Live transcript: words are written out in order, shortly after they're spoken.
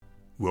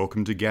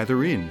Welcome to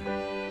Gather In,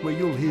 where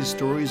you'll hear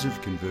stories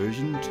of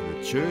conversion to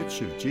the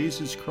Church of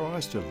Jesus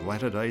Christ of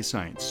Latter-day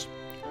Saints.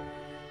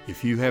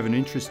 If you have an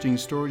interesting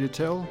story to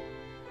tell,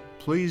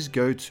 please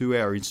go to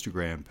our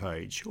Instagram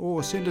page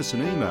or send us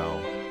an email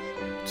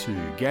to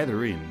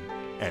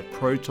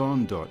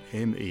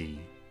gatherin@proton.me.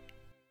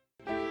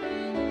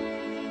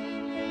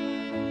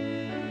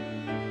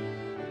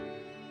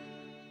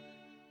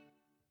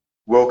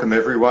 Welcome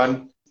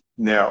everyone.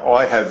 Now,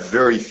 I have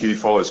very few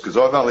followers because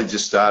I've only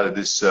just started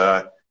this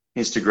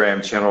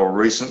Instagram channel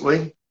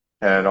recently,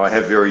 and I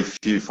have very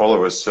few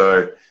followers.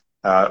 So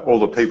all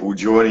the people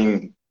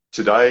joining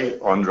today,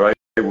 Andre,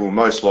 will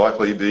most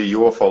likely be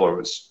your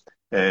followers.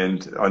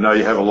 And I know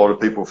you have a lot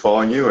of people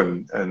following you,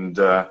 and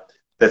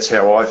that's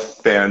how I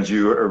found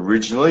you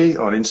originally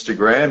on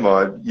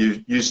Instagram.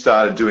 You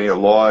started doing a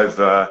live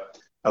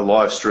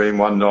stream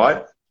one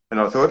night,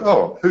 and I thought,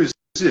 oh, who's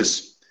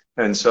this?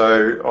 And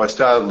so I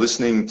started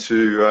listening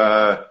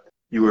to,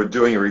 you were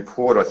doing a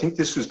report. I think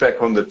this was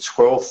back on the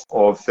 12th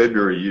of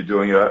February, you're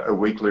doing a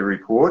weekly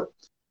report.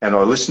 And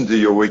I listened to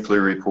your weekly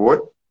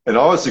report. And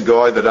I was the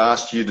guy that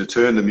asked you to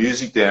turn the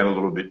music down a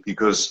little bit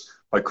because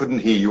I couldn't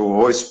hear your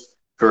voice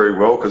very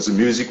well because the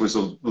music was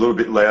a little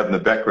bit loud in the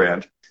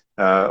background.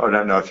 I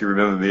don't know if you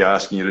remember me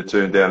asking you to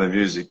turn down the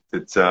music.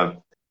 But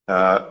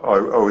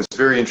I was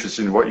very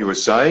interested in what you were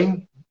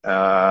saying.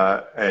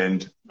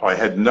 And I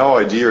had no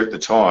idea at the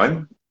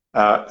time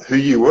who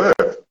you were.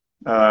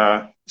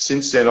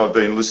 Since then, I've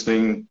been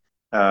listening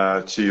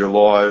to your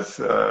live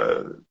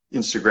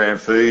Instagram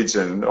feeds,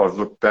 and I've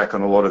looked back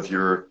on a lot of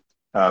your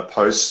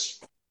posts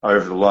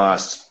over the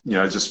last,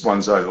 just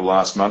ones over the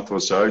last month or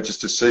so, just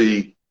to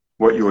see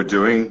what you were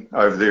doing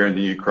over there in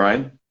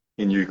Ukraine.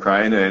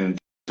 And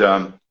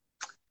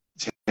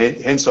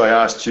hence I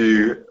asked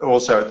you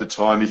also at the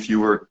time if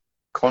you were a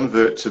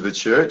convert to the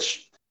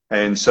church.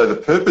 And so the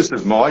purpose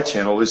of my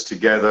channel is to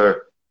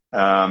gather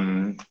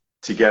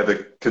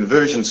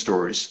conversion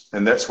stories,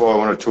 and that's why I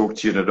want to talk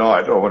to you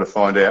tonight. I want to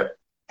find out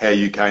how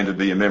you came to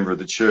be a member of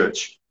the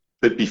church.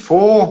 But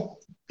before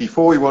we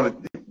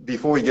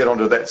get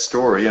onto that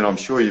story, and I'm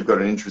sure you've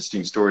got an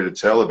interesting story to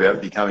tell about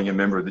becoming a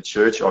member of the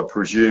church, I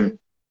presume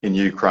in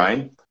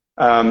Ukraine.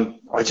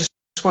 I just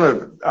want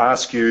to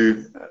ask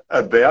you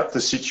about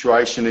the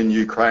situation in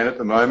Ukraine at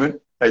the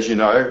moment. As you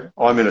know,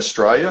 I'm in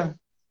Australia,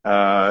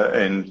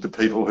 and the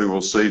people who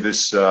will see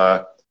this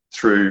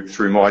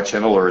through my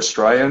channel are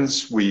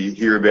Australians. We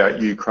hear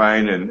about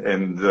Ukraine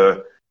and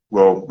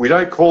well, we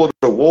don't call it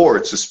a war,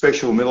 it's a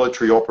special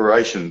military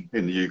operation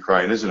in the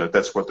Ukraine, isn't it?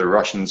 That's what the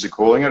Russians are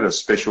calling it, a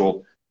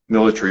special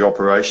military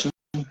operation.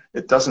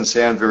 It doesn't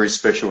sound very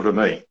special to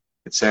me.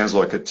 It sounds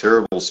like a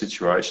terrible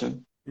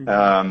situation.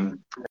 And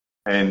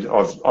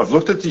I've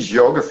looked at the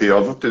geography,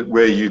 I've looked at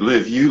where you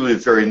live. You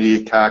live very near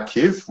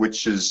Kharkiv,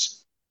 which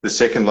is the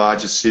second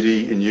largest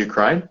city in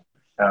Ukraine.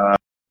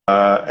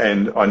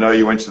 And I know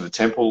you went to the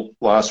temple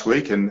last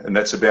week, and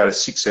that's about a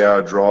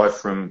 6-hour drive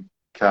from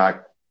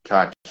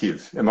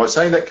Kharkiv. Am I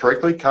saying that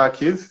correctly,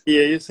 Kharkiv?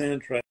 Yeah, you're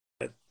saying it right.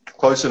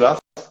 Close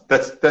enough?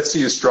 That's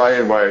the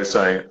Australian way of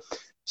saying it.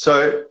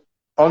 So,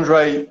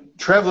 Andre,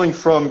 travelling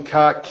from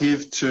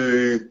Kharkiv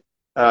to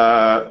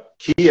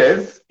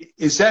Kiev,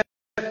 is that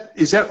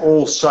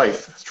all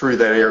safe through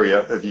that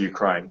area of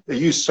Ukraine? Are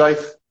you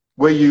safe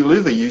where you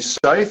live? Are you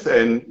safe?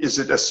 And is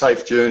it a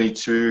safe journey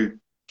to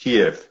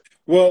Kiev?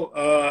 Well,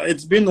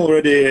 it's been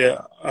already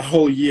a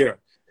whole year.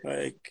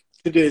 Like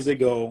 2 days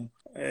ago,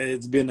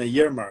 it's been a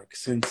year mark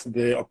since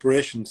the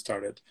operation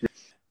started.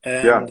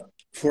 And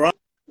for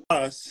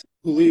us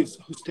who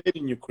stayed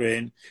in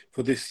Ukraine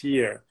for this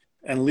year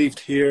and lived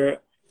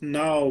here,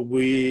 now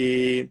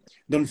we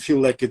don't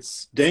feel like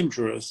it's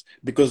dangerous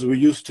because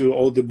we're used to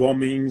all the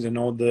bombings and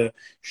all the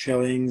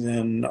shellings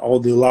and all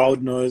the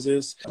loud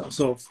noises.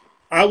 So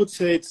I would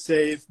say it's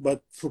safe,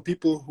 but for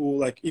people who,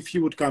 like, if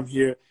you would come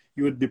here,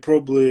 you would be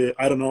probably,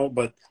 I don't know,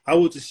 but I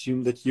would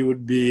assume that you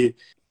would be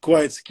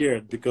quite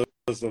scared because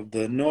of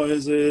the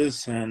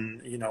noises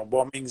and,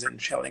 bombings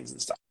and shellings and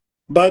stuff.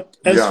 But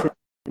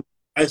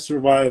I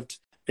survived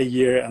a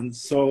year, and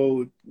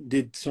so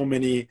did so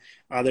many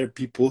other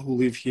people who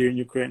live here in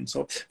Ukraine.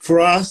 So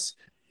for us,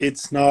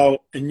 it's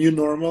now a new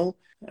normal,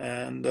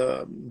 and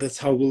that's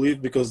how we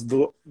live because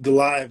the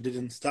life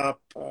didn't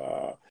stop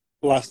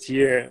last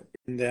year.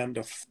 In the end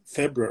of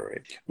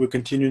February, we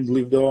continued to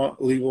live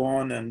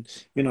on, and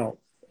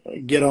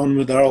get on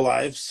with our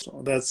lives.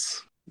 So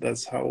that's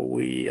how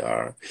we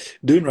are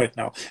doing right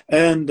now.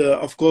 And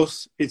of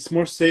course, it's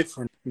more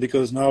safer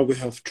because now we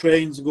have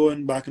trains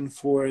going back and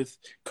forth,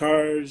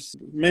 cars.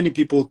 Many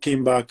people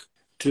came back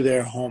to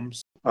their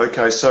homes.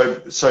 Okay,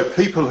 so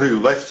people who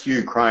left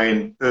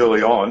Ukraine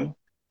early on,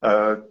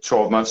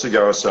 12 months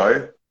ago or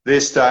so, they're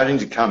starting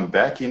to come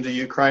back into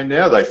Ukraine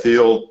now. They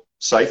feel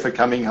safer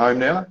coming home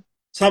now.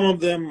 Some of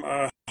them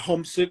are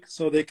homesick,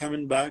 so they're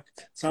coming back.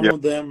 Some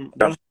of them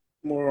don't have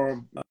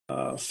more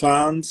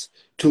funds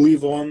to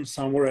live on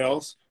somewhere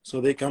else,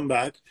 so they come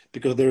back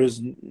because there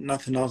is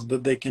nothing else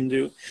that they can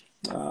do.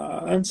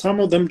 And some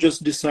of them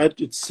just decide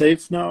it's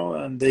safe now,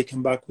 and they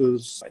come back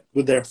with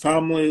their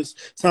families.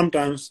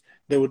 Sometimes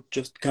they would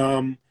just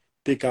come,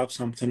 pick up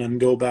something, and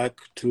go back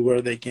to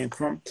where they came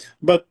from.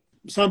 But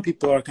some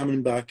people are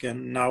coming back,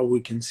 and now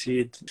we can see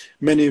it.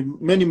 Many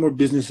more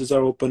businesses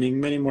are opening,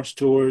 many more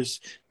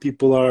stores.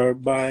 People are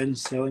buying,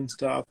 selling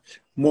stuff,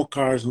 more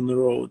cars on the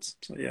roads.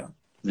 So yeah.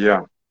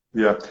 Yeah,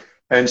 yeah.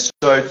 And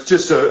so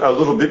just a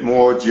little bit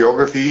more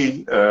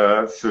geography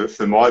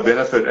for my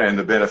benefit and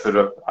the benefit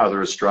of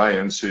other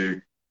Australians who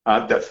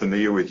aren't that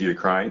familiar with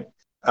Ukraine.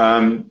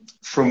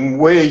 From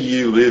where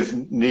you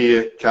live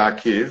near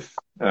Kharkiv,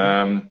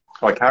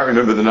 I can't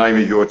remember the name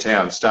of your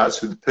town.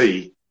 Starts with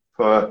P.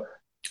 No.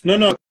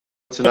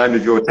 What's the name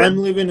of your town? I'm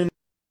living in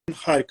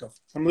Kharkov.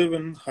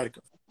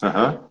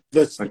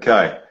 That's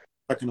okay.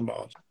 Talking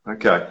about.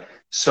 Okay.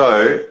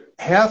 So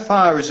how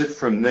far is it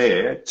from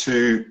there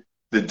to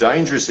the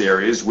dangerous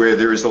areas where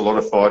there is a lot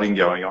of fighting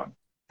going on?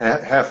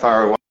 How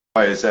far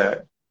away is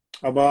that?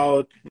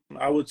 About,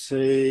 I would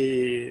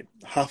say,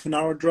 half an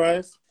hour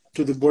drive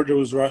to the border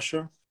with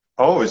Russia.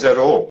 Oh, is that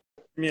all?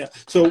 Yeah.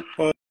 So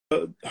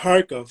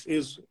Kharkov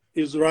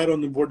is right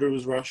on the border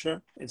with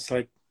Russia. It's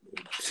like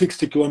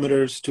 60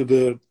 kilometers to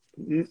the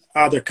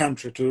other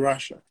country, to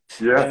Russia.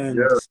 Yeah. And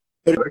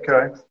yeah.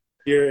 Okay.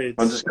 Here it's.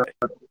 I'm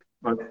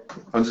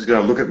just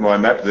going to look at my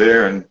map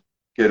there and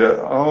get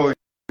a.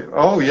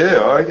 Oh yeah.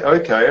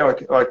 Okay.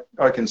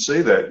 I can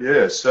see that.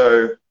 Yeah.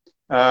 So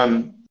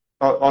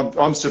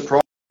I'm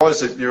surprised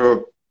that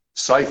you're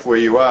safe where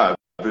you are,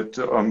 but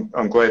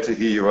I'm glad to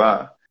hear you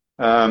are.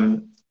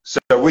 So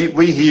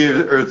we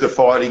hear of the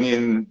fighting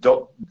in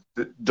the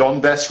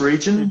Donbass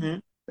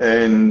region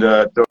and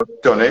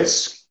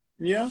Donetsk.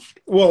 Yeah,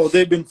 well,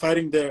 they've been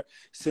fighting there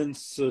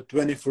since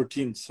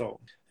 2014, so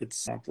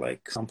it's not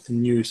like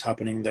something new is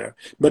happening there.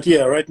 But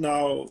yeah, right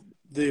now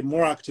the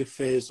more active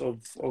phase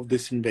of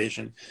this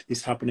invasion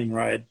is happening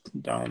right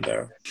down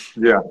there.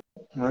 Yeah.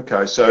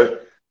 Okay.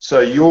 So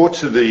you're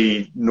to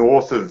the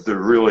north of the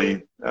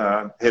really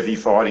heavy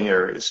fighting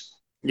areas.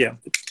 Yeah.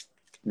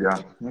 Yeah.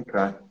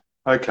 Okay.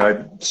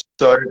 Okay.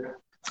 So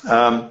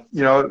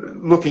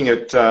looking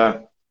at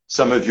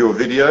some of your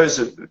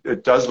videos,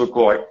 it does look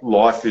like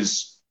life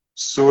is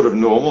sort of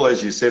normal.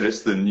 As you said,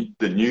 it's the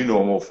new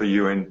normal for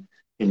you in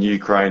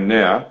Ukraine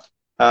now.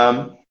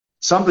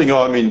 Something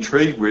I'm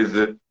intrigued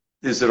with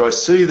is that I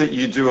see that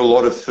you do a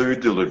lot of food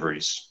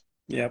deliveries.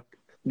 Yep.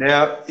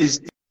 Now, is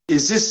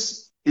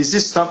this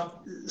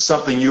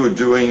something you were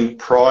doing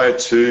prior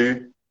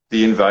to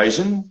the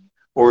invasion,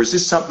 or is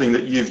this something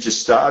that you've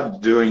just started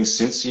doing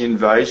since the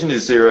invasion?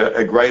 Is there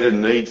a greater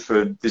need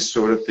for this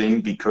sort of thing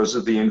because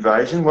of the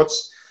invasion?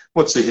 What's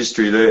the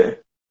history there?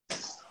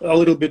 A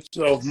little bit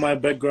of my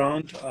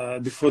background.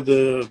 Before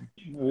the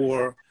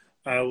war,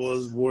 I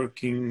was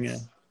working.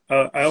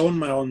 I own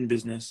my own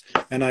business,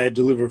 and I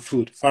deliver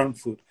food, farm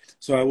food.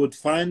 So I would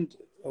find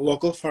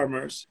local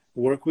farmers,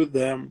 work with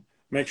them,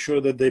 make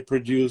sure that they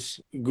produce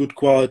good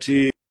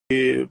quality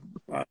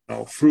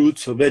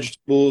fruits or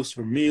vegetables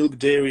or milk,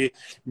 dairy,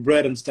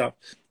 bread and stuff.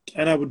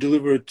 And I would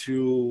deliver it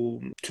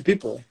to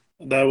people.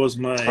 That was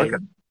my... Okay.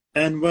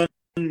 And when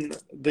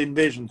the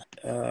invasion,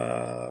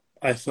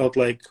 I felt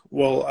like,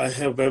 well, I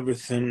have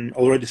everything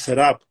already set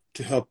up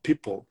to help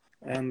people.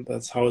 And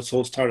that's how it's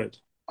all started.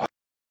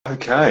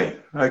 Okay.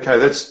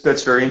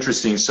 That's very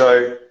interesting.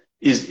 So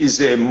is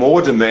there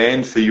more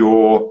demand for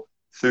your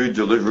food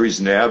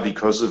deliveries now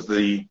because of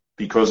the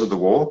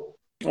war?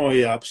 Oh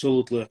yeah,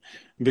 absolutely.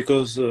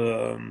 Because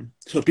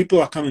so people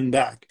are coming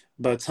back,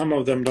 but some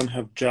of them don't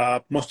have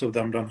jobs. Most of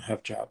them don't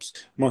have jobs.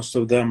 Most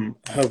of them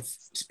have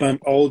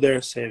spent all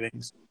their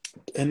savings,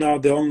 and now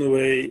the only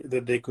way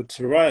that they could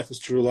survive is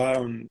to rely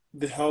on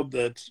the help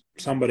that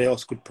somebody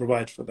else could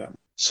provide for them.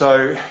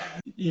 So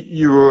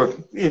you were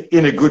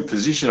in a good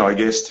position, I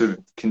guess,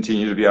 to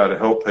continue to be able to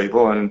help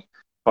people. And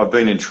I've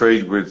been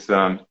intrigued with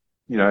some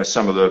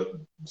of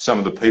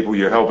the people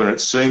you're helping.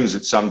 It seems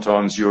that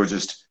sometimes you're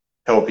just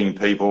helping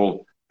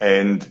people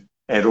and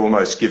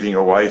almost giving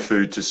away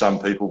food to some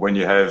people when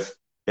you have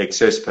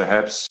excess,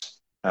 perhaps.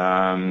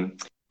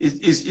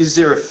 Is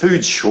there a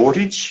food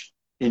shortage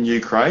in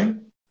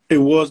Ukraine? It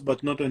was,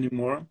 but not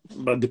anymore.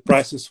 But the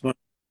prices went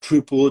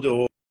tripled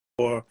or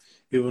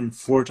even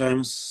 4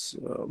 times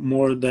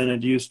more than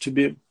it used to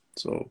be.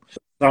 So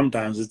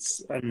sometimes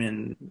it's,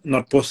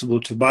 not possible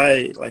to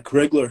buy like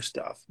regular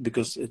stuff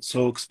because it's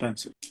so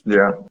expensive.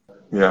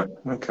 Yeah.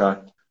 Okay.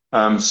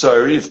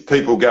 So if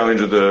people go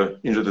into the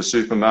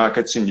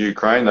supermarkets in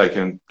Ukraine, they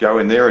can go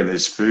in there and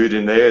there's food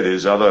in there.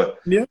 There's other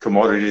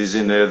commodities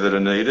in there that are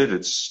needed.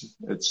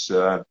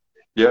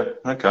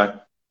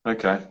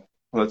 Okay.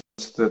 Well,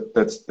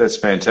 that's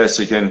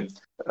fantastic. And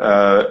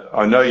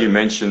I know you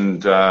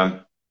mentioned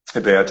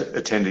about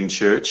attending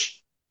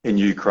church in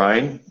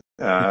Ukraine.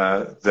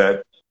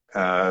 That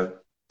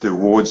the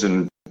wards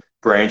and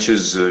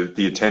branches,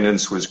 the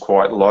attendance was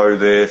quite low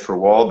there for a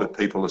while, but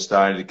people are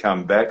starting to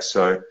come back.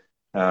 So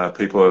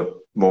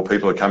more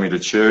people are coming to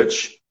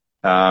church.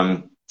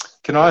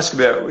 Can I ask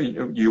about,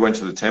 you went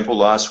to the temple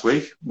last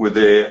week. Were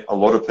there a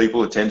lot of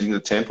people attending the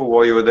temple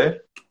while you were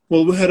there?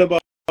 Well, we had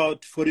about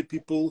 40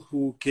 people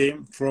who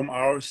came from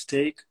our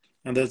stake,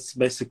 and that's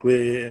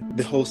basically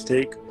the whole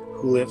stake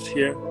who left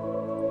here.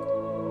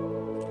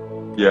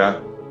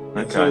 Yeah.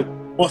 Okay. So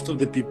most of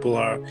the people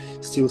are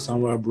still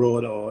somewhere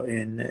abroad or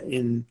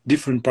in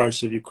different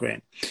parts of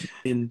Ukraine.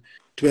 In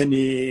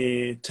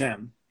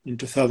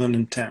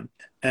 2010,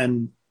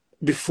 and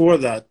before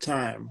that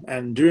time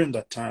and during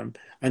that time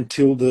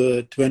until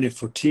the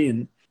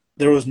 2014,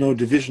 there was no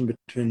division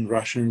between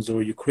Russians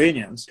or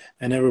Ukrainians,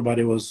 and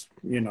everybody was,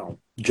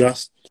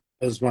 just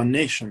as one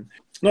nation.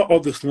 Not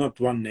obviously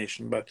not one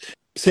nation, but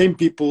same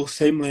people,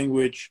 same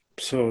language.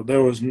 So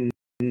there was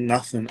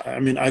nothing. I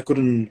mean, I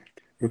couldn't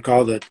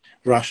recall that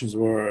Russians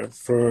were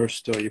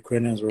first or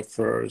Ukrainians were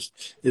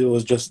first. It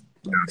was just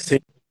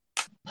same.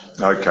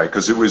 Okay,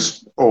 because it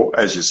was, all,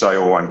 as you say,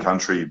 all one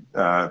country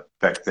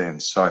back then.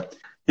 So,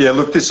 yeah,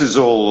 look, this is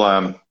all,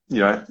 I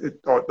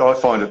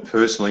find it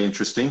personally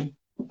interesting.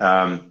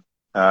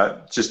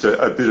 Just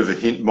a bit of a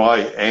hint, my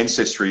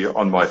ancestry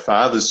on my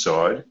father's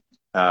side,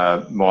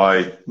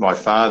 my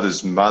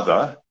father's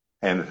mother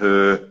and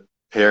her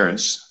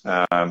parents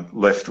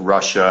left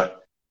Russia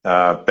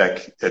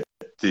back at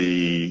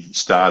the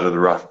start of the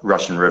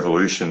Russian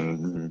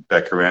Revolution,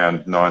 back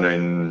around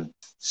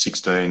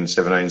 1916,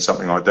 17,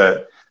 something like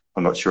that.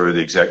 I'm not sure of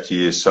the exact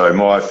year. So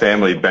my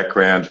family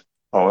background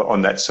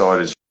on that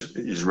side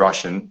is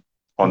Russian.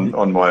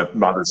 On my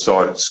mother's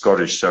side, it's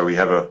Scottish. So we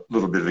have a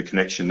little bit of a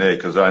connection there,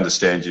 because I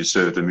understand you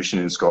served a mission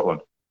in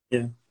Scotland.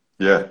 Yeah.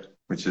 Yeah,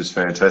 which is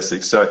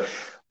fantastic. So,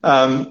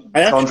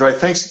 Andre,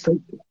 thanks.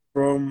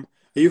 Are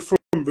you from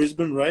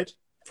Brisbane, right?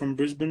 From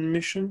Brisbane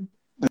mission?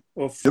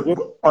 I'm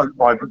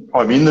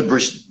in the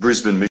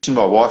Brisbane mission.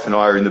 My wife and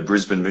I are in the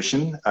Brisbane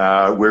mission.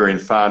 We're in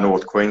far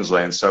north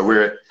Queensland. So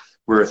we're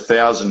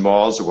 1,000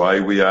 miles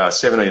away. We are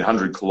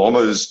 1,700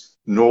 kilometres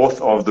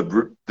north of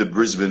the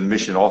Brisbane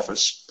mission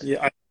office.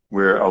 Yeah.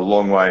 We're a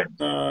long way.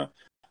 A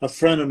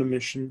friend on the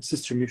mission,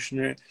 sister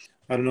missionary.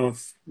 I don't know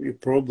if you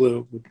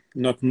probably would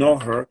not know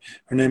her.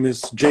 Her name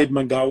is Jade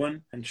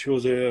McGowan, and she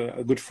was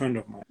a good friend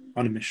of mine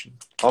on a mission.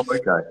 Oh,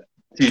 okay.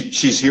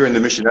 She's here in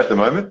the mission at the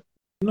moment?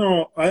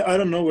 No, I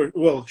don't know where.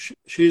 Well,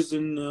 she's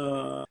in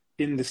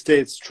the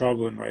States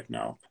traveling right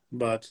now,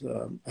 but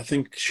I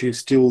think she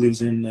still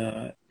lives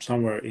in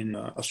somewhere in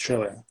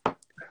Australia.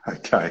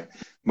 Okay.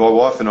 My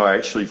wife and I are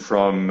actually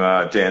from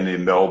down near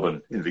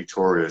Melbourne in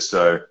Victoria,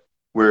 so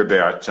we're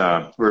about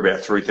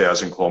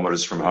 3,000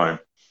 kilometres from home.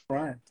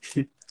 Right.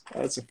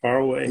 That's a far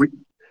away.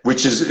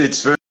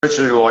 It's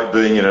virtually like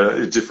being in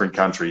a different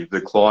country. The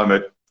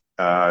climate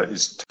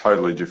is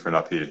totally different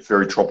up here.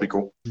 Very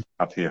tropical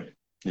up here.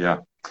 Yeah.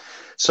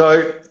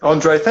 So,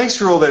 Andre, thanks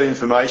for all that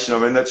information. I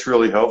mean, that's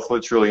really helpful.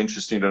 It's really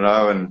interesting to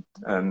know.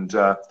 And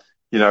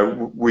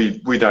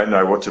we don't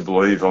know what to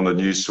believe on the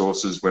news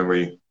sources when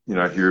we,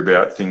 hear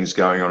about things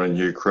going on in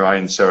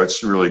Ukraine. So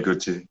it's really good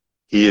to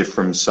hear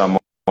from someone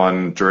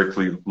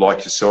directly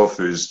like yourself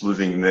who's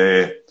living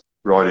there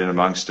right in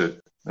amongst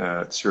it.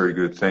 It's very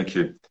good. Thank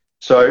you.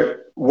 So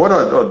what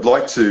I'd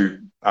like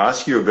to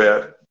ask you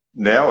about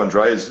now,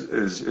 Andre,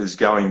 is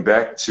going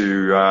back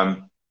to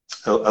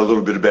a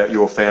little bit about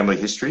your family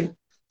history.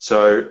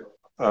 So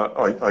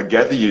I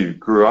gather you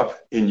grew up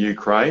in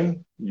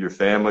Ukraine. Your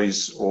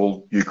family's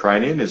all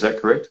Ukrainian, is that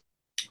correct?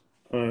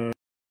 Well,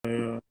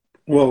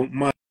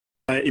 my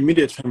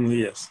immediate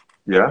family, yes.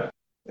 Yeah.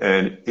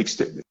 And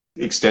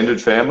extended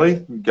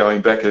family,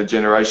 going back a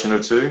generation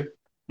or two?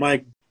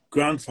 My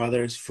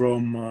grandfather is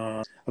from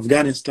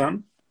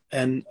Afghanistan,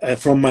 and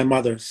from my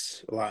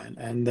mother's line.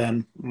 And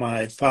then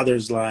my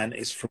father's line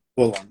is from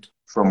Poland.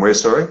 From where,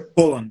 sorry?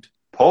 Poland.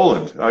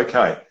 Poland,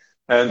 okay.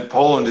 And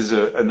Poland is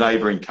a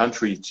neighbouring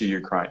country to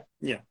Ukraine.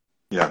 Yeah.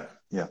 Yeah,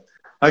 yeah.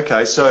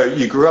 Okay, so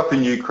you grew up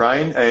in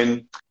Ukraine,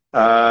 and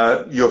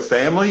your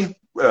family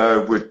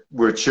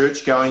were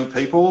church-going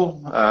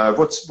people.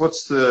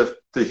 What's the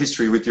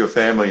history with your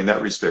family in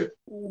that respect?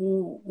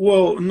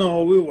 Well,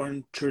 no, we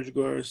weren't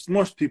churchgoers.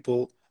 Most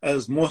people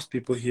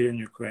here in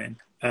Ukraine,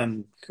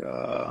 and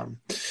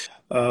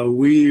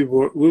we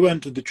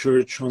went to the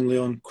church only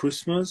on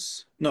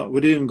Christmas. No, we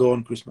didn't go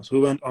on Christmas. We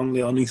went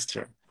only on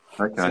Easter.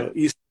 Okay. So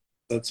Easter,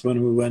 that's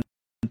when we went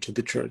to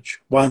the church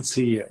once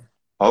a year.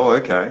 Oh,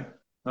 okay,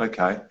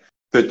 okay.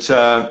 But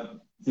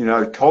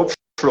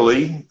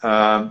culturally,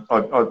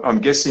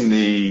 I'm guessing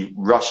the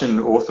Russian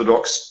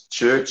Orthodox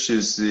Church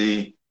is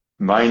the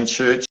main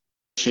church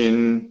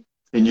in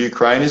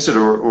Ukraine, is it,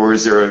 or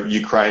is there a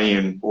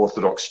Ukrainian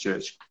Orthodox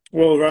Church?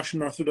 Well,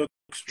 Russian Orthodox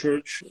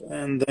Church,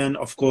 and then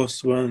of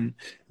course when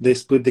they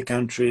split the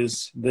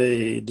countries,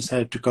 they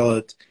decided to call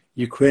it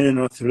Ukrainian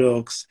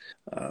Orthodox.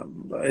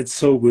 It's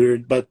so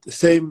weird, but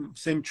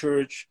same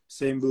church,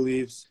 same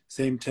beliefs,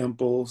 same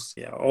temples,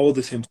 yeah, all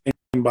the same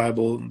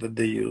Bible that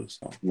they use.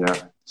 Yeah.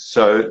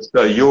 So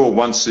your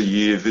once a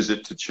year visit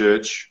to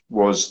church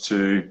was to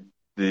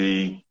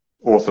the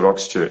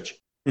Orthodox Church.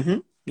 Mm-hmm.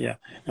 Yeah,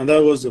 and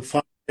that was a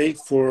fun way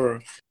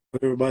for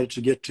everybody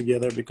to get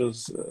together, because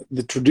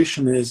the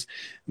tradition is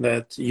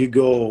that you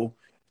go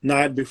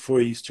night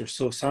before Easter.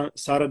 So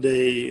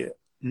Saturday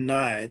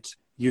night,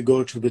 you go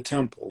to the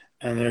temple,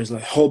 and there's a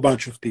whole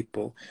bunch of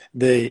people.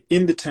 They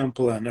in the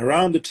temple and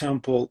around the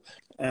temple,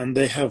 and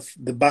they have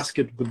the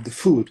basket with the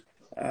food,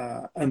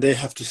 and they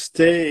have to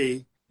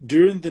stay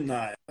during the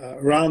night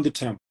around the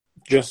temple,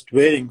 just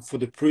waiting for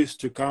the priest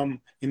to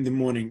come in the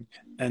morning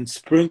and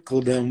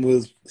sprinkle them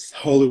with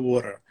holy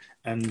water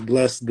and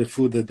bless the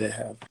food that they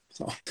have.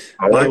 So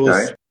that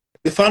was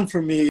the fun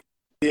for me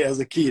as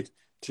a kid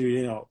to,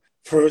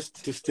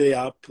 first to stay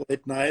up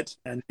late night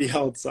and be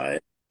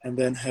outside, and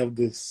then have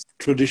these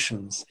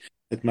traditions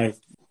that my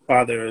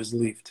father has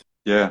lived.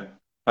 Yeah.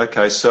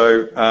 Okay.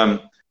 So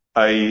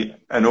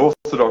an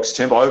Orthodox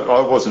temple,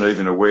 I wasn't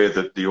even aware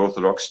that the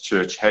Orthodox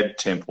Church had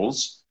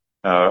temples.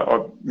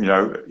 In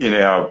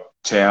our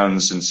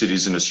towns and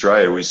cities in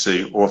Australia, we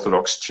see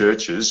Orthodox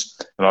churches,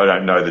 and I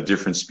don't know the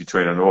difference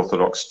between an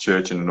Orthodox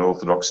church and an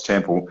Orthodox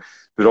temple,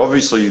 but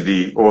obviously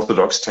the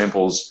Orthodox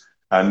temples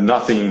are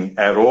nothing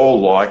at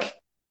all like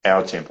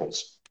our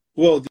temples.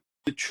 Well,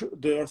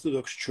 the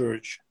Orthodox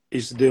Church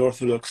is the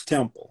Orthodox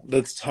temple.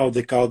 That's how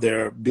they call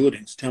their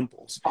buildings,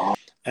 temples.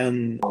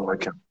 And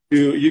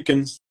you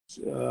can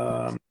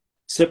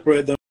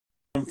separate them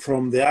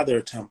from the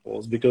other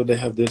temples because they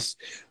have this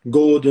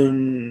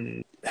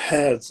golden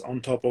heads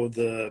on top of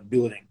the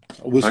building.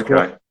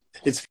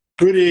 It's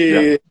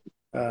pretty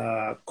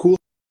cool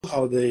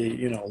how they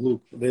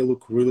look. They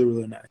look really,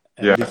 really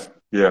nice.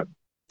 Yeah.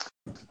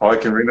 I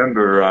can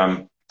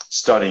remember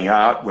studying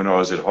art when I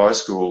was at high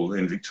school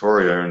in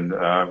Victoria, and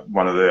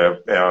one of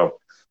our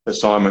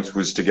assignments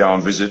was to go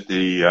and visit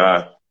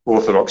the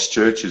Orthodox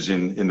churches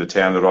in the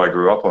town that I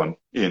grew up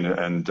in,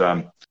 and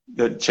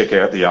check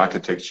out the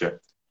architecture.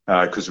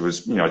 Because it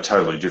was,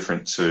 totally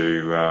different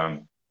to,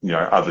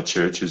 other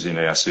churches in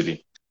our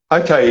city.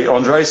 Okay,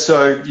 Andre,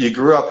 so you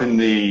grew up in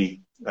the,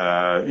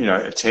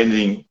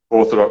 attending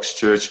Orthodox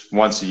church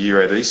once a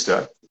year at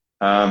Easter.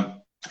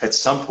 At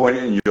some point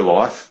in your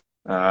life,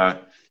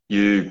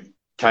 you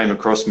came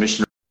across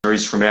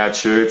missionaries from our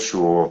church,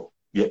 or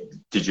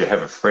did you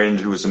have a friend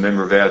who was a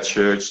member of our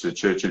church, the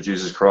Church of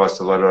Jesus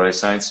Christ of Latter-day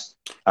Saints?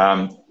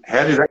 How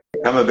did that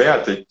come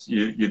about that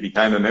you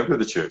became a member of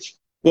the church?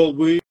 Well,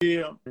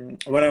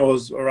 when I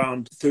was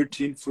around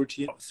 13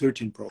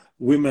 pro,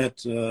 we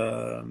met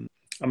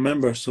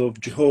members of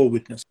Jehovah's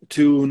Witness.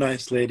 Two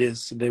nice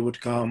ladies, they would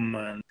come,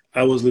 and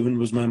I was living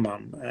with my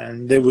mom,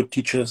 and they would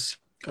teach us,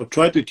 or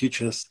try to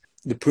teach us,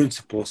 the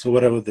principles or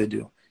whatever they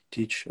do,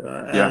 teach.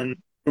 And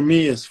for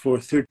me, as for a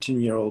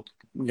 13-year-old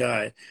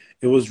guy,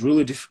 it was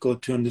really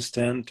difficult to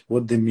understand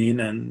what they mean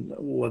and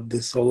what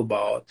this is all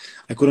about.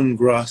 I couldn't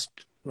grasp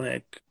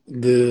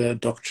the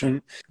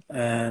doctrine,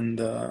 and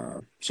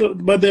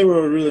but they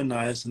were really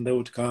nice, and they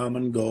would come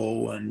and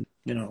go, and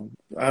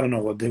I don't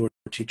know what they were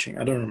teaching,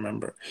 I don't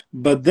remember.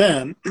 But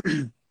then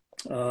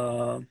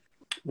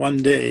one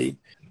day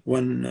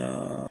when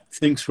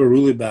things were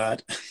really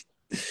bad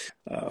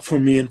for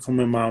me and for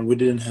my mom, we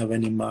didn't have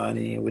any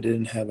money, we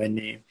didn't have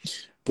any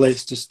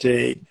place to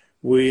stay.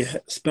 We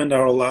spent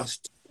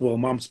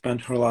mom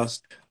spent her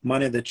last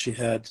money that she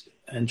had,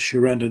 and she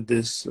rented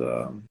this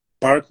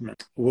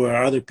apartment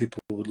where other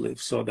people would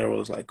live. So there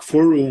was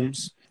 4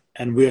 rooms,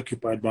 and we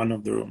occupied one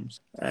of the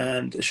rooms.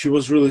 And she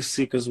was really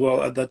sick as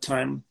well at that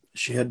time.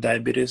 She had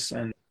diabetes,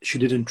 and she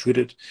didn't treat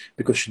it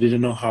because she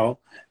didn't know how.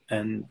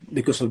 And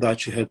because of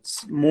that, she had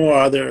more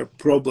other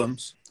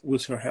problems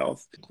with her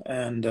health.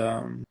 And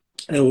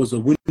it was a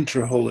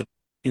winter holiday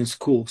in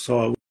school, so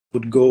I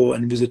would go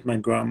and visit my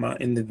grandma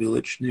in the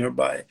village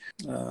nearby,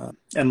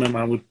 and my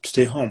mom would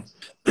stay home.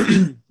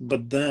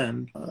 But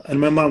then,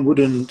 and my mom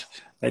wouldn't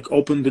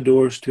open the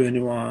doors to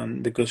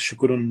anyone because she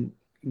couldn't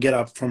get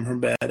up from her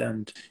bed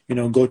and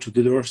go to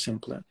the door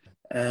simply.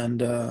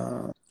 And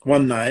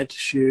one night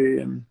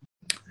she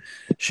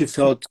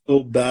felt so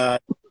bad,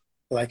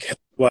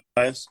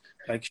 health-wise,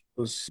 she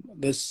was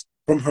this,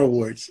 from her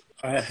words.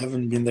 I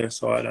haven't been there,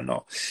 so I don't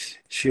know.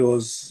 She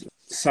was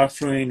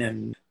suffering,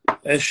 and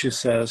as she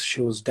says,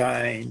 she was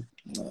dying.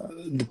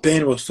 The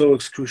pain was so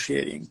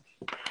excruciating,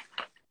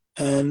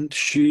 and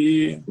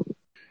she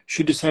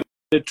decided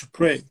to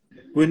pray.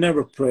 We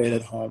never prayed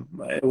at home.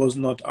 It was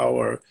not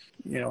our,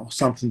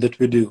 something that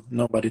we do.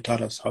 Nobody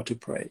taught us how to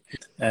pray.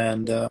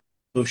 And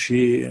so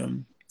she,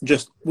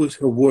 just with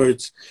her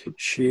words,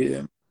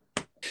 she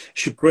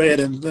prayed,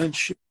 and then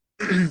she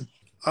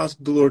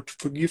asked the Lord to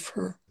forgive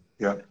her.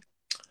 Yeah.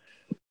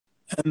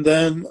 And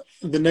then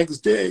the next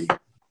day,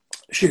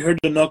 she heard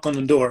a knock on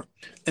the door,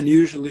 and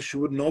usually she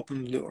wouldn't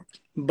open the door.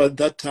 But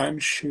that time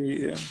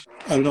she,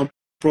 I don't know,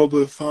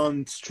 probably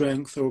found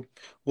strength or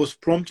was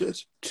prompted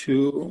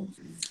to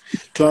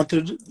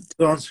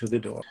answer the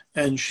door.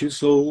 And she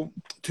saw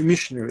 2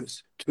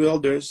 missionaries, 2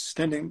 elders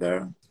standing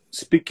there,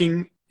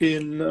 speaking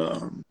in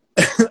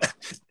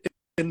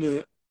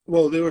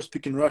they were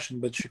speaking Russian,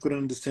 but she couldn't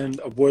understand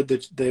a word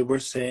that they were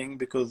saying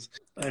because,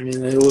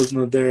 it was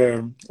not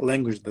their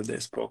language that they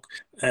spoke.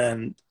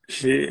 And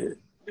she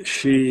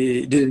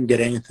didn't get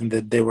anything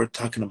that they were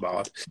talking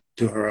about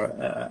to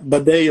her.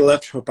 But they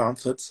left her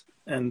pamphlets,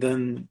 and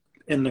then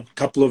in a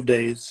couple of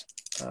days,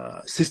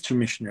 sister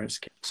missionaries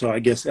came. So I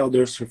guess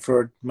elders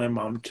referred my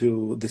mom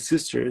to the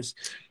sisters,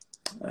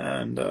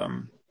 and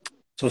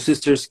so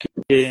sisters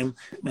came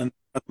and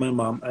at my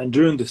mom. And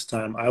during this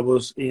time, I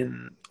was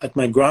at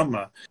my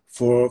grandma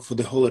for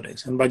the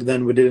holidays. And back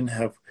then, we didn't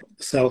have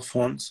cell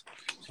phones,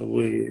 so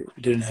we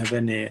didn't have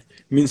any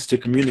means to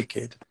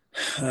communicate.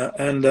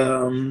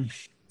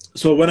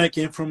 So when I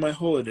came from my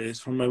holidays,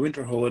 from my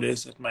winter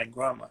holidays at my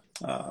grandma,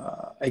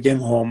 I came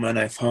home and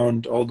I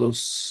found all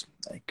those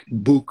like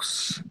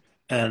books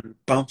and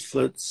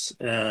pamphlets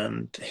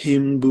and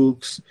hymn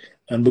books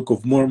and Book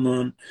of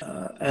Mormon,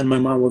 and my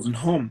mom wasn't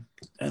home.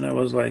 And I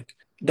was like,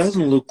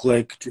 doesn't look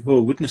like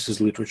Jehovah's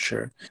Witnesses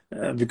literature,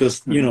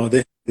 because, you know, they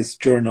have these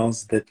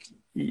journals that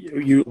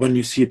you when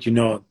you see it, you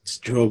know, it's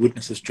Jehovah's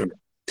Witnesses journal.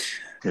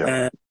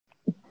 Yeah.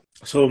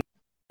 So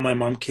my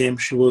mom came.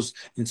 She was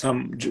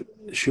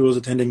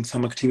attending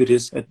some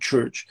activities at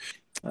church,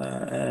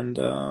 and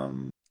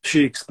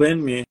she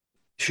explained me.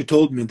 She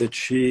told me that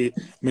she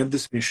met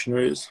these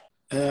missionaries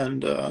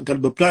and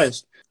got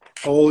baptized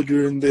all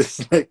during this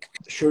like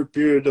short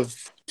period of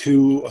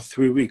 2 or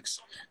 3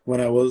 weeks when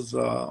I was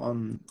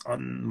on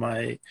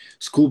my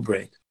school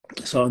break.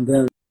 So and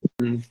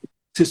then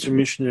sister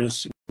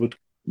missionaries would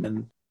come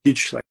and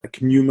teach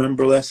like new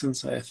member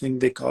lessons, I think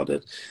they called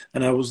it,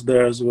 and I was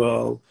there as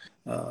well.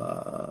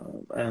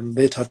 And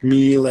they taught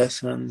me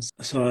lessons.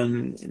 So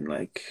in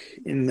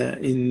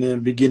the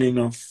beginning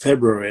of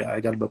February,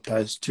 I got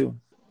baptized too,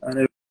 and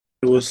it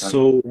was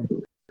so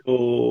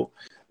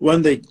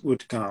when they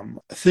would come,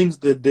 things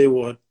that they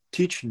were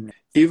teaching me,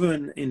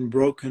 even in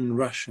broken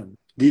Russian,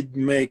 did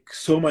make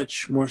so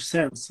much more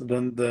sense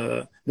than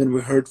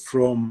we heard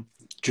from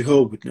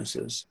Jehovah's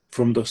Witnesses,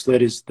 from those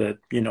ladies that,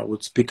 you know,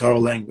 would speak our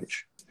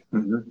language.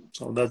 Mm-hmm.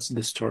 So that's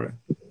the story.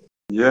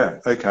 Yeah.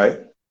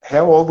 Okay.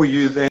 How old were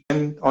you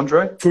then,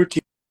 Andre?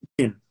 14.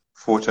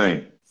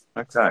 14.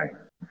 Okay.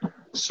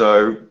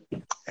 So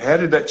how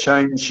did that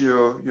change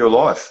your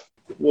life?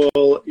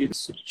 Well,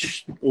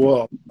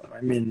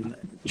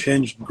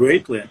 changed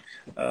greatly.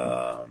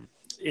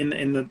 In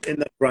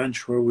the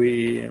branch where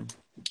we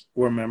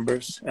were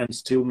members and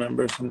still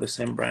members in the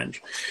same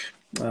branch,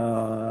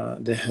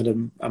 they had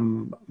a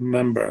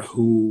member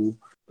who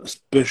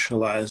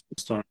specialized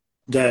on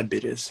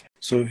diabetes.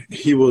 So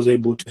he was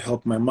able to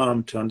help my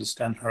mom to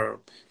understand her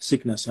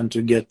sickness and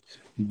to get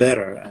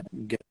better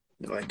and get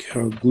like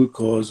her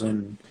glucose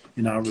and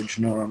in average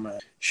norm.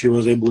 She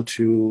was able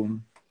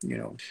to, you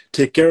know,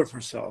 take care of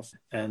herself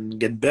and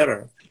get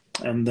better.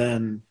 And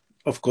then,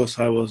 of course,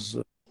 I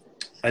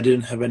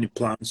didn't have any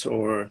plans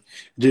or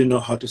didn't know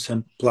how to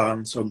set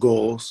plans or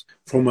goals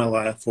for my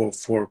life or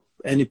for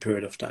any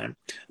period of time.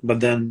 But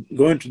then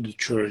going to the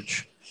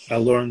church, I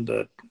learned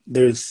that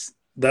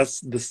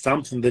that's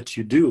something that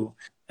you do.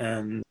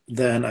 And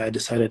then I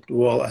decided,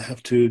 well, I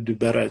have to do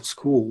better at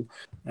school.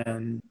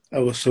 And it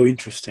was so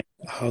interesting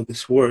how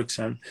this works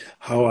and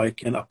how I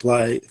can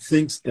apply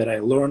things that I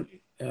learned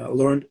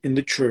in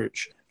the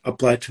church,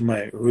 apply to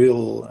my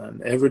real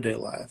and everyday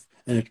life.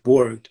 And it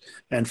worked.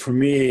 And for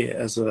me,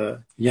 as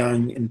a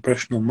young,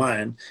 impressionable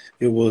mind,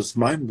 it was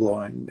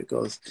mind-blowing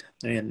because,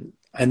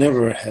 I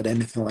never had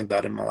anything like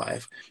that in my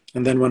life.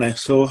 And then when I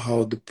saw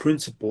how the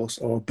principles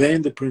or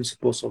obeying the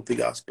principles of the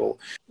gospel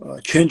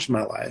changed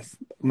my life,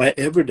 my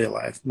everyday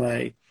life,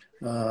 my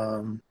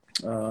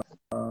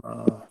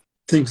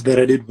things that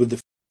I did with the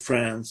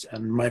friends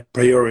and my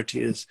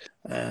priorities,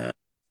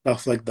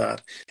 stuff like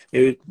that,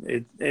 it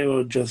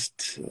was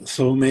just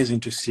so amazing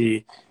to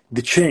see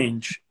the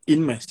change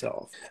in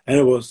myself. And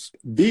it was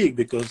big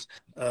because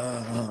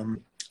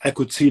I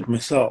could see it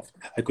myself.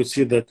 I could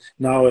see that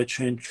now I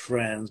changed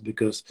friends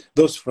because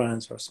those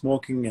friends are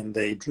smoking and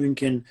they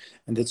drinking,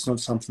 and that's not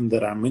something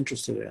that I'm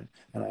interested in.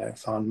 And I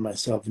found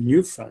myself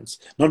new friends,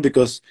 not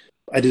because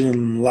I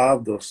didn't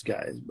love those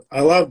guys. I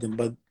loved them,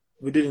 but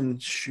we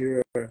didn't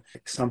share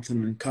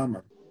something in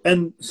common.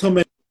 And so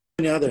many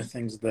other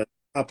things that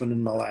happened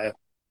in my life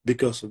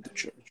because of the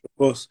church. Of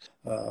course,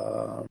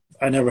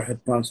 I never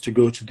had plans to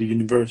go to the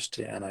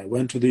university, and I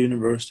went to the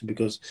university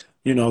because,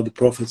 the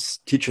prophets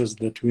teach us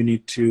that we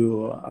need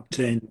to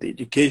obtain the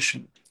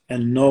education,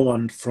 and no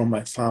one from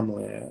my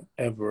family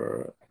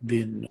ever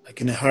been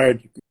like in a higher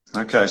degree.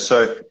 Okay,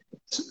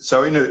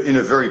 so in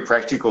a very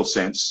practical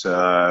sense,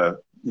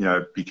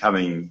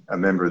 becoming a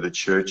member of the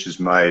church has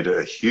made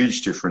a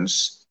huge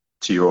difference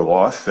to your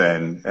life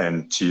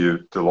and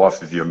to the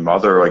life of your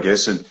mother, I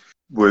guess. And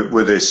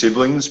were there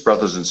siblings,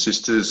 brothers and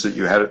sisters that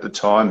you had at the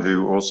time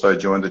who also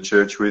joined the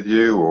church with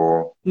you,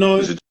 or no,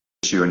 was it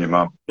just you and your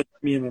mum?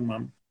 Me and my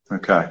mum.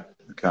 Okay.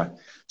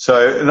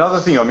 So another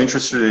thing I'm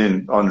interested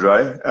in,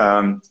 Andre,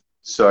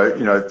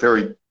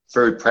 very,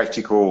 very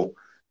practical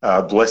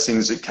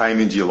blessings that came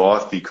into your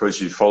life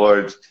because you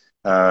followed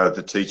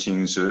the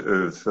teachings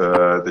of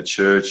the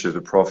church, of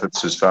the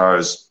prophets, as far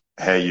as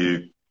how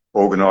you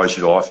organise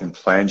your life and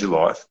planned your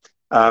life.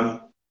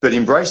 But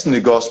embracing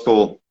the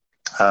gospel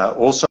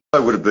also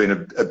would have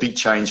been a big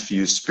change for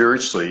you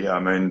spiritually. I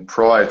mean,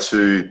 prior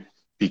to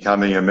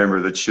becoming a member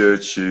of the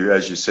church,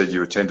 as you said,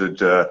 you attended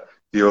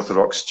the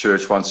Orthodox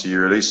Church once a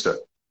year at Easter.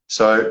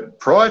 So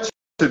prior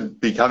to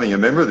becoming a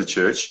member of the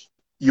church,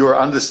 your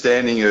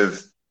understanding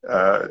of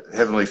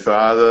Heavenly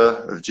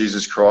Father, of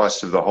Jesus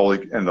Christ, of the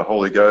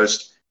Holy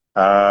Ghost,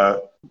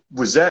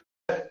 was that,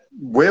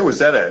 where was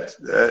that at,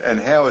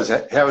 and how has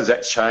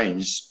that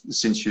changed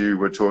since you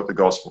were taught the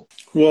gospel?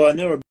 Well, I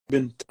never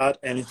been taught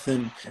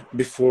anything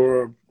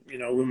before,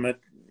 we met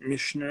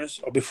missionaries,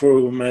 or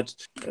before we met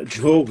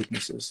Jehovah's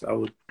Witnesses. I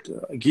would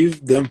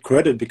give them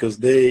credit because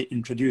they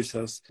introduced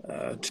us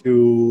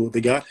to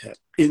the Godhead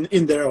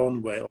in their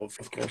own way,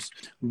 of course.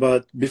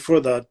 But before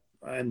that,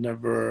 I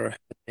never had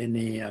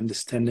any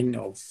understanding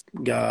of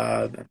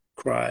God and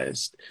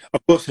Christ.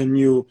 Of course, I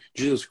knew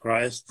Jesus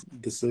Christ.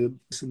 This is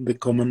the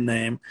common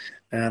name,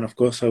 and of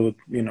course, I would,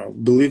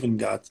 believe in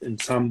God in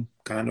some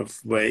kind of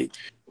way.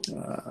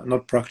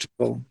 Not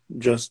practical,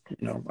 just,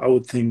 I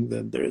would think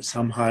that there is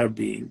some higher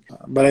being.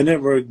 But I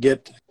never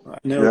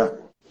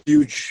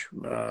huge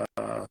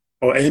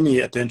or any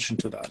attention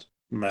to that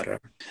matter.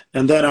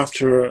 And then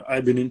after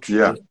I've been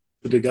introduced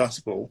to the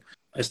gospel,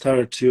 I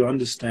started to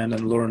understand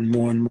and learn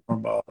more and more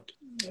about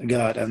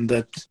God, and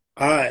that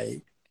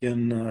I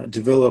can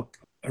develop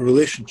a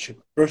relationship,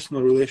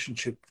 personal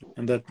relationship,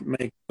 and that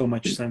makes so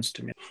much sense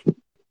to me.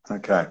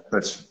 Okay,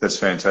 that's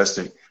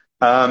fantastic.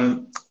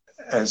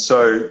 And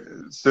so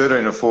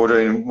 13 or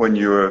 14, when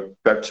you were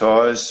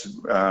baptized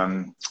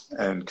and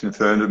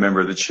confirmed a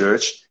member of the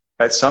church,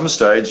 at some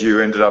stage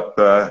you ended up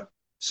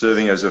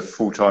serving as a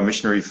full-time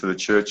missionary for the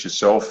church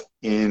yourself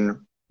in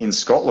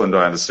Scotland,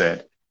 I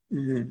understand.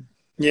 Mm-hmm.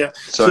 Yeah.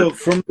 So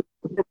from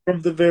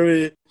the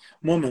very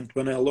moment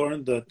when I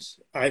learned that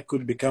I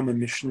could become a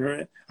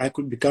missionary, I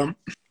could become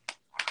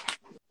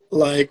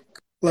like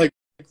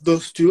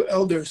those two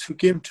elders who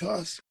came to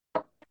us.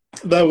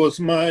 That was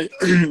my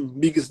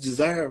biggest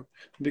desire,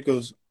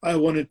 because I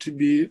wanted to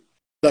be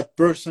that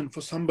person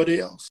for somebody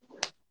else.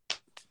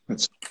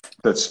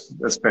 That's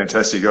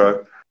fantastic.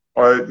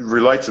 I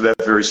relate to that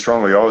very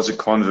strongly. I was a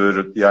convert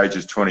at the age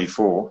of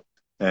 24,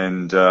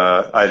 and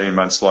 18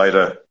 months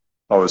later,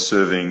 I was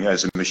serving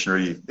as a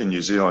missionary in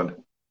New Zealand.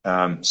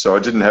 So I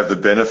didn't have the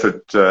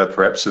benefit,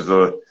 perhaps, of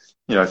the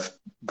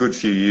good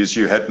few years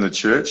you had in the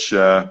church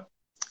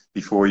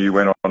before you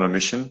went on a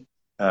mission.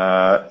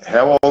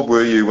 How old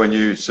were you when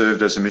you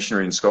served as a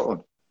missionary in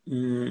Scotland?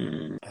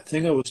 I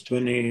think I was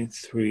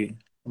 23.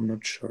 I'm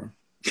not sure.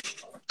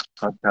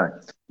 Okay.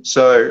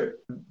 So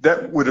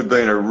that would have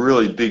been a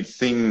really big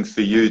thing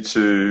for you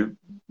to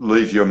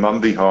leave your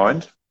mum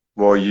behind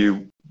while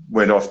you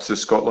went off to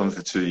Scotland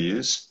for 2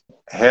 years.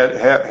 How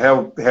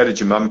did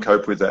your mum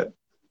cope with that?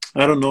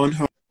 I don't know. In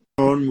her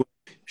own way,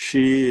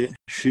 she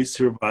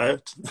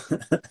survived.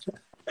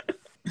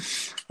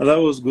 That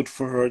was good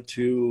for her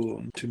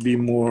to be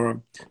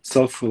more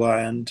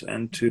self-reliant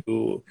and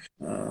to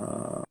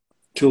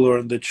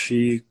learn that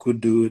she could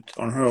do it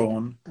on her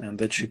own, and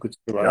that she could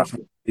survive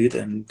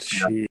and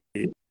she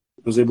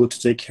was able to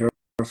take care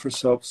of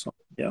herself. So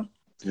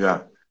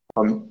yeah.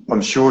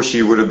 I'm sure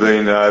she would have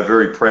been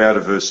very proud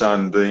of her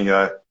son being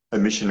a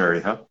missionary,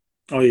 huh?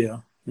 Oh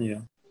yeah.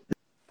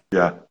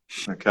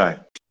 Okay,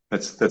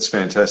 that's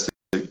fantastic.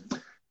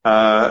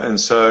 And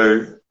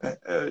so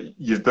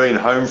you've been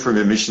home from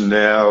your mission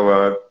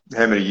now.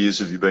 How many years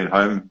have you been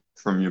home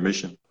from your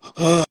mission?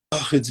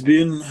 It's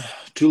been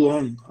too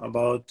long,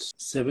 about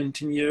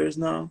 17 years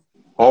now.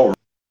 Oh,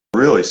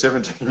 really?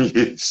 17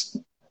 years?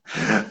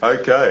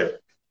 Okay.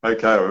 I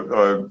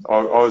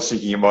was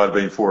thinking it might have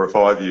been 4 or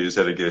 5 years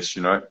at a guess,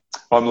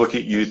 I'm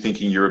looking at you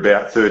thinking you're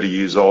about 30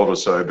 years old or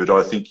so, but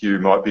I think you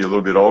might be a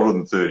little bit older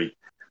than 30.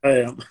 I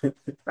am.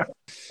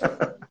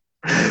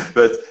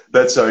 But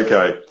that's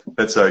okay.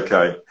 That's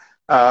okay.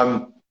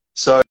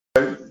 So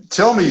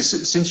tell me,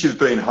 since you've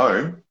been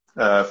home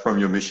from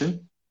your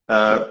mission,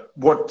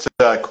 what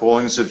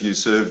callings have you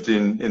served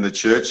in the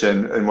church,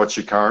 and what's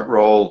your current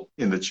role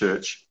in the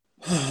church?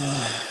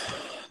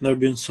 There have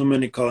been so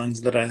many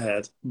callings that I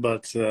had,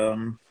 but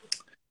some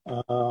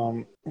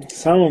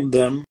of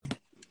them,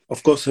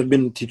 of course, I've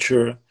been a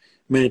teacher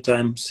many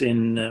times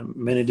in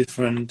many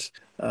different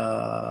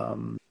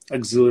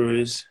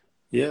auxiliaries.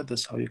 Yeah,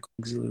 that's how you call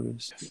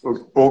auxiliaries.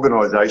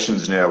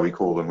 Organisations now, we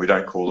call them. We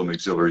don't call them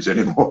auxiliaries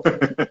anymore.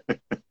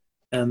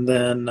 And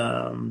then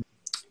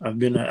I've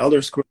been an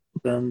elders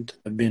president.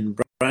 I've been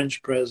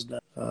branch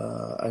president.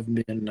 I've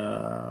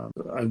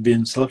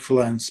been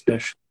self-reliance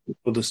specialist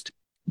for the student.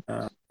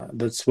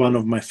 That's one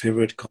of my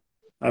favorite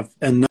callings.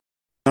 And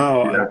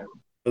now I'm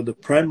the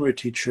primary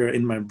teacher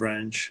in my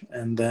branch,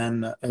 and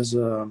then as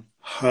a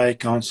high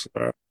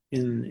counselor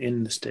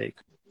in the stake.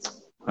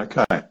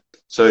 Okay.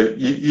 So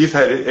you've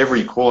had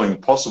every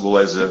calling possible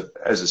as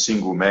a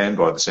single man,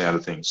 by the sound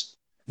of things.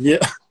 Yeah.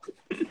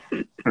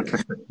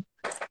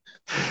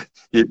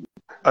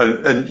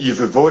 And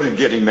you've avoided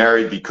getting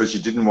married because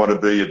you didn't want to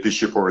be a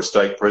bishop or a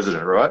stake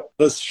president, right?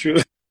 That's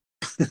true.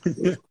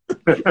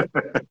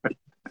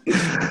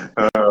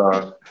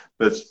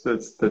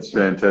 That's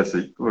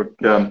fantastic. Look,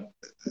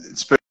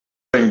 it's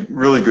been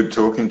really good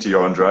talking to you,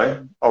 Andre.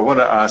 I want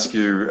to ask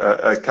you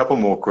a couple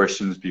more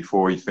questions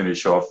before we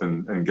finish off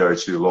and go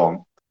too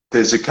long.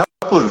 There's a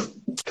couple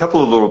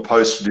couple of little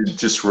posts you did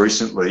just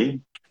recently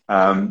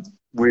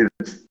with,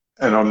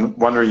 and I'm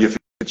wondering if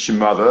it's your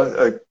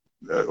mother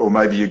or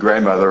maybe your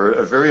grandmother,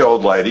 a very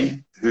old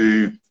lady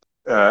who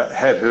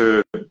had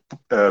her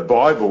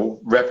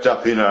Bible wrapped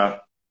up in a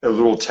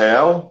little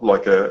towel,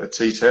 like a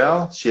tea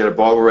towel. She had a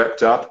Bible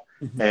wrapped up,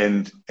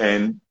 and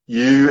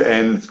you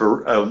and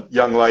for a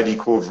young lady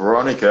called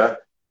Veronica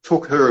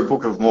took her a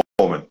Book of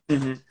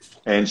Mormon,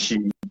 and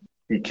she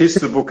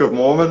kissed the Book of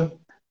Mormon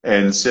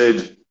and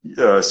said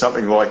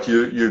something like,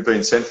 "You've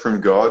been sent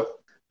from God."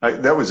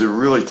 That was a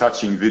really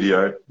touching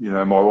video. You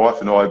know, my wife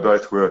and I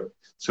both were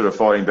sort of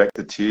fighting back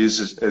the tears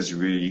as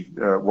we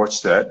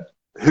watched that.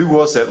 Who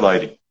was that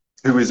lady?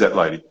 Who is that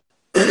lady?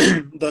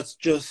 That's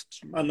just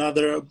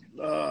another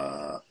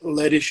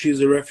lady.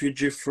 She's a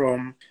refugee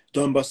from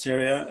Donbas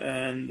area,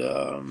 and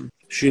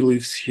she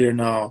lives here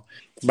now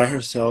by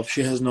herself.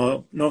 She has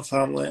no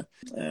family,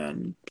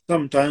 and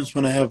sometimes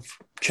when I have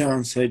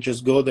chance, I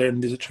just go there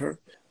and visit her.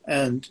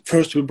 And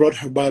first we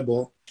brought her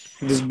Bible,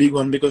 this big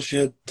one, because she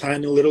had a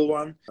tiny little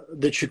one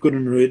that she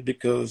couldn't read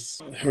because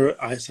her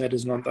eyesight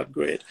is not that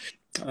great.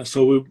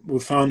 So we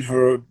found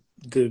her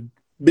the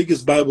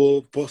biggest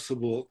Bible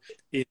possible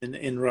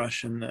in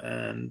Russian,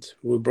 and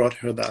we brought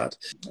her that.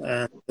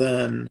 And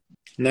then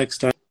next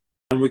time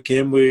we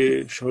came,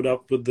 we showed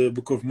up with the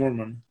Book of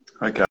Mormon.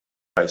 Okay.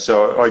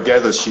 So I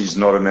gather she's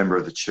not a member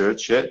of the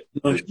church yet.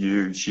 No.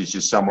 She's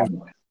just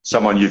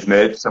someone you've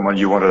met, someone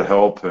you want to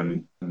help,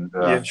 and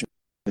Yeah.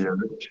 yeah,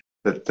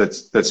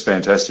 that's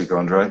fantastic,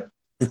 Andre.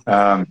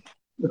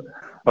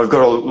 I've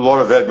got a lot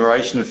of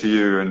admiration for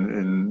you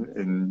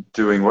in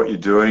doing what you're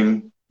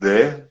doing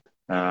there.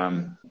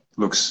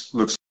 Looks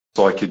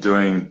like you're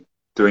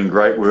doing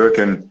great work,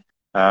 and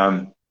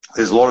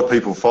there's a lot of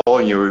people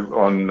following you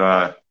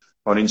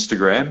on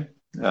Instagram.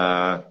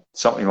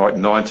 Something like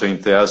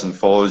 19,000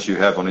 followers you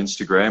have on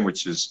Instagram,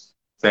 which is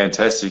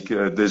fantastic.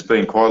 There's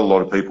been quite a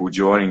lot of people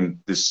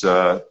joining this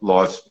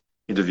live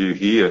interview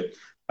here,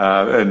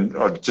 and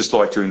I'd just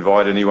like to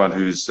invite anyone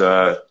who's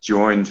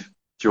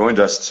joined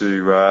us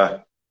to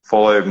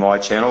follow my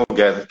channel,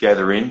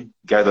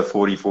 Gather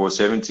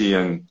 4470,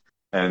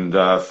 and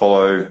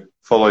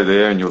follow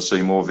there, and you'll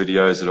see more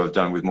videos that I've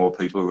done with more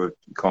people who are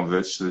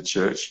converts to the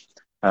church.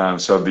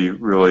 So I'd be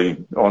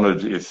really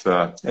honoured if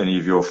any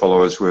of your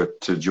followers were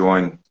to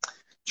join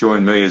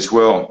me as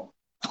well.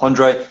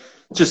 Andre,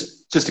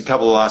 just a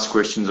couple of last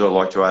questions I'd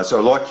like to ask.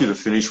 I'd like you to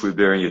finish with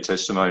bearing your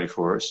testimony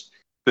for us.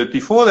 But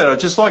before that, I'd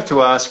just like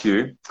to ask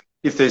you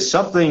if there's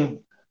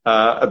something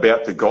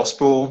about the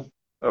gospel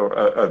or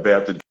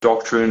about the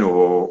doctrine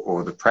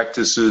or the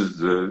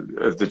practices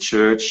of the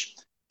church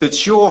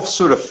that's your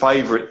sort of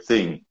favourite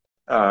thing,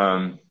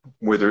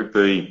 whether it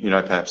be,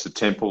 perhaps the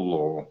temple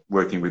or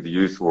working with the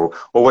youth or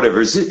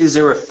whatever. Is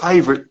there a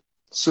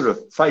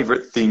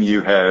favourite thing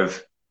you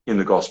have in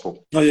the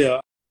gospel? Oh yeah,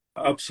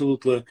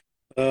 absolutely.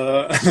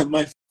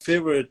 My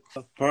favorite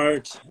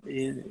part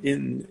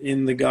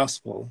in the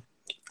gospel,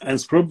 and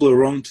it's probably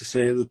wrong to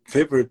say the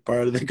favorite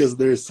part because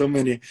there's so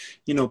many,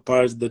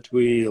 parts that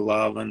we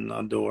love and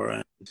adore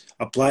and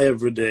apply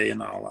every day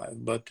in our life.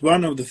 But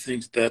one of the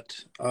things that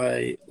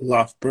I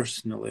love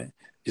personally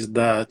is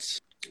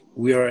that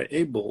we are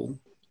able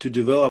to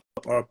develop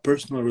our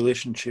personal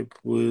relationship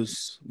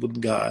with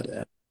God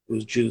and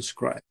with Jesus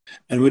Christ.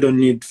 And we don't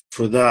need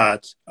for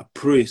that a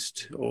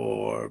priest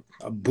or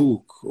a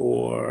book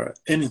or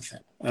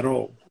anything at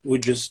all. We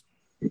just,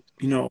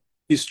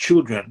 His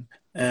children,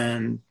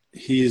 and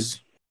He's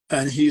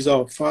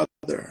our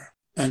Father,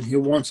 and He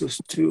wants us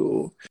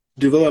to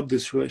develop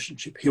this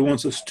relationship. He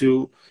wants us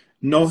to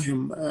know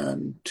Him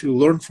and to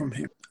learn from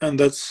Him. And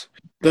that's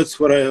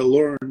what I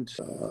learned,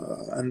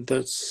 and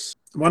that's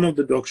one of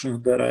the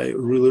doctrines that I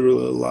really,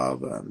 really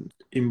love and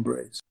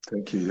embrace.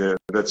 Thank you. Yeah,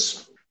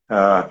 that's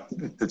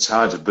it's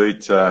hard to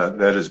beat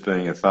that as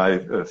being a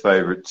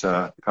favourite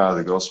part of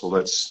the gospel.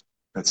 That's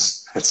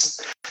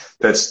it,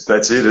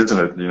 isn't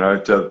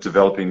it?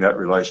 Developing that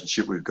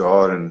relationship with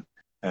God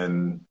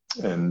and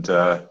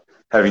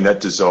having that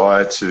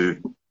desire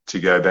to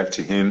go back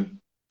to Him.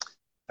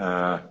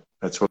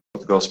 That's what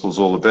the gospel's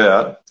all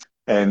about.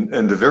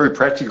 And the very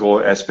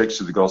practical aspects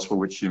of the gospel,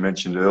 which you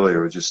mentioned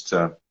earlier, are just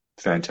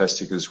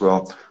fantastic as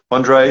well.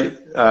 Andre,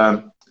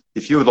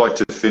 if you would like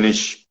to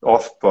finish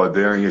off by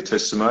bearing your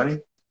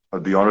testimony,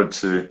 I'd be honoured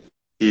to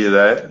hear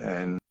that.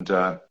 And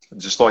I'd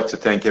just like to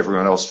thank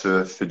everyone else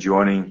for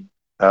joining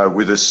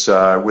with us,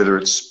 whether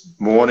it's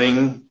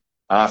morning,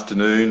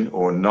 afternoon,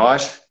 or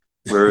night,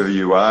 wherever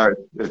you are.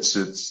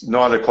 It's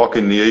 9 o'clock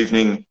in the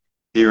evening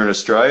here in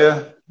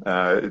Australia.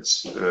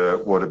 It's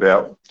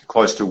about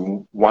close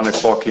to 1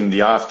 o'clock in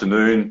the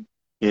afternoon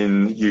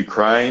in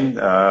Ukraine.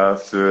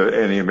 For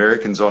any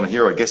Americans on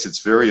here, I guess it's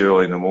very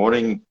early in the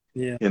morning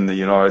in the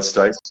United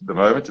States at the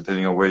moment,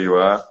 depending on where you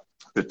are.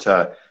 But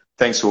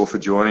thanks all for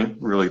joining.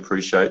 Really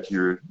appreciate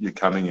your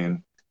coming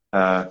in.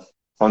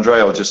 Andre,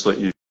 I'll just let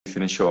you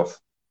finish off.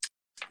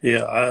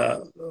 Yeah,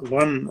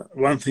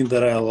 one thing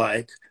that I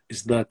like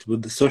is that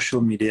with the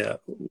social media,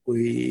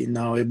 we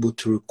now able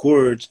to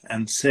record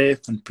and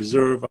save and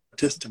preserve our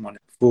testimony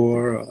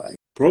for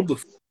probably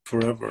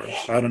forever.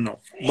 I don't know,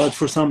 but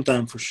for some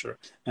time for sure,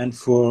 and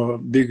for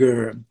bigger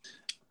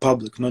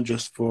public, not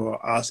just for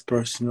us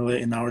personally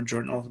in our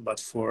journals, but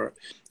for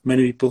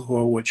many people who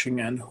are watching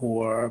and who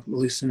are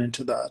listening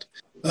to that.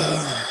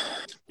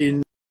 In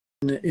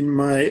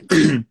my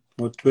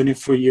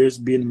 24 years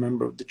being a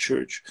member of the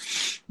church,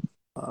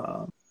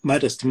 my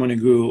testimony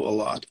grew a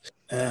lot,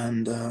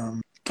 and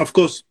of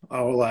course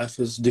our life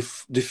is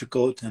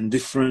difficult and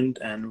different,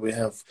 and we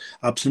have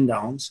ups and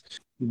downs.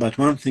 But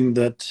one thing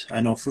that I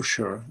know for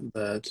sure,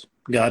 that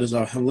God is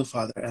our Heavenly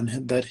Father, and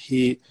that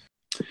He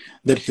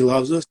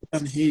loves us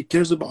and He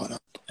cares about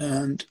us.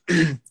 And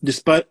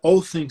despite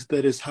all things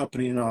that is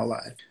happening in our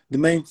life,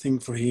 the main thing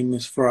for Him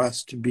is for us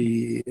to be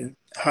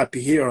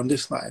happy here on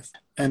this life.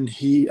 And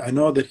I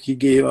know that He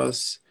gave us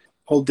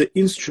all the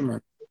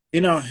instruments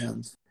in our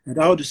hands, at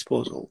our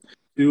disposal,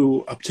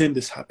 to obtain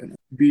this happiness,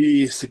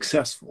 be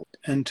successful,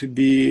 and to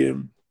be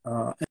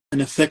an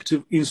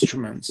effective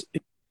instrument.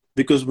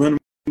 Because when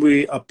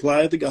we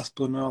apply the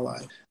gospel in our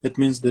life, that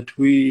means that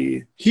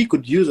He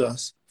could use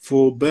us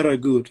for better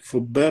good,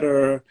 for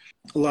better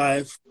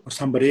life for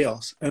somebody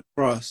else, and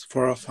for us,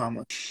 for our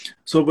family.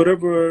 So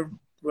whatever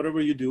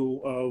you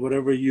do,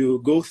 whatever you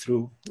go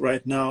through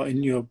right now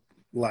in your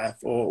life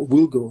or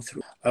will go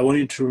through, I want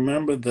you to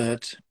remember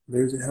that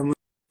there's a Heavenly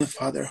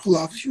Father who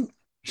loves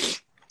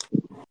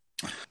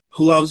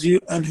you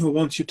and who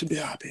wants you to be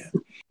happy.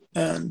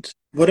 And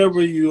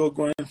whatever you are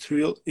going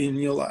through in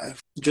your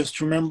life,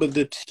 just remember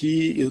that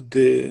He is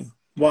the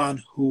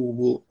one who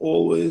will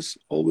always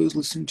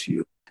listen to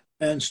you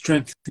and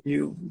strengthen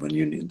you when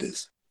you need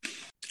this.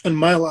 And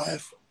my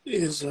life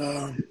is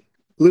a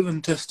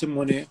living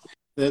testimony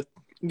that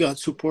God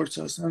supports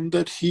us and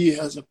that He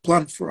has a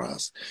plan for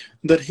us,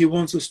 that He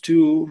wants us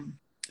to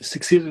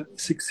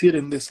succeed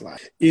in this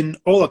life, in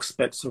all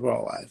aspects of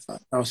our life,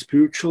 our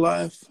spiritual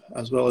life,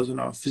 as well as in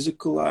our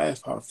physical life,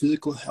 our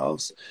physical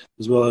health,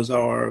 as well as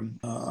our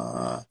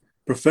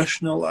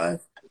professional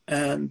life.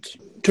 And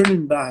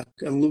turning back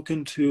and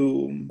looking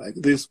to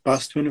these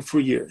past 24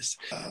 years,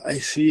 I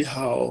see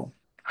how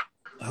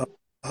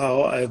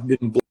I've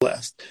been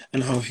blessed,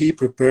 and how He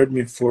prepared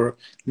me for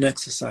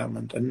next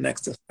assignment and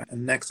next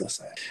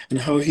assignment, and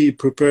how He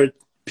prepared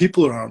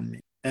people around me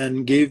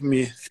and gave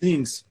me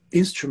things,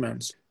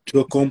 instruments to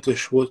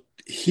accomplish what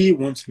He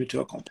wants me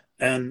to accomplish.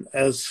 And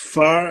as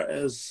far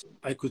as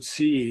I could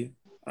see,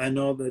 I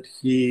know that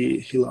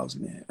He loves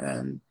me,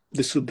 and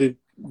this is the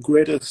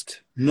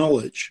greatest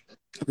knowledge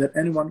that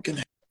anyone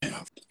can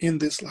have in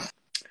this life.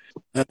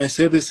 And I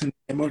say this in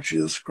the name of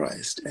Jesus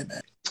Christ.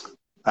 Amen.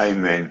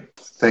 Amen.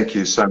 Thank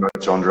you so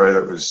much, Andre.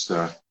 That was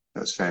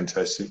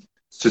fantastic.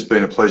 It's just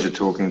been a pleasure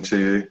talking to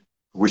you.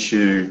 Wish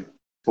you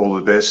all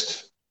the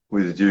best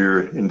with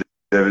your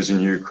endeavors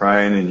in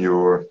Ukraine and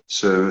your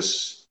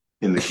service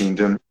in the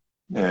kingdom.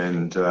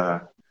 And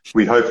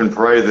we hope and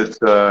pray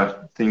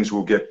that things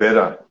will get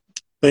better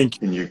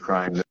in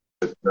Ukraine,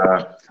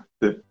 that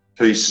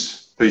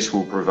peace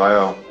will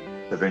prevail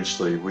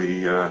eventually.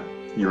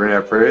 You're in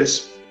our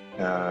prayers.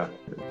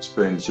 It's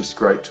been just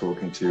great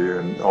talking to you,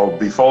 and I'll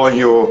be following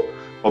your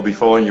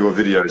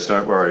videos.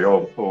 Don't worry,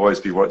 I'll always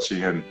be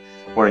watching and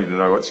wanting to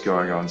know what's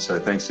going on. So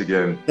thanks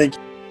again, thank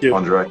you,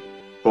 Andre.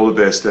 All the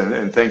best,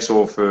 and thanks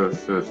all for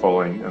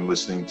following and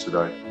listening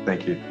today.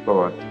 Thank you.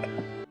 Bye bye.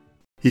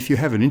 If you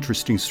have an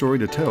interesting story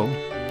to tell,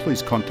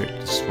 please contact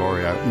us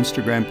via our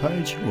Instagram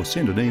page or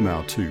send an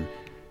email to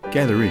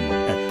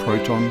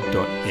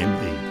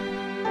gatherin@proton.me.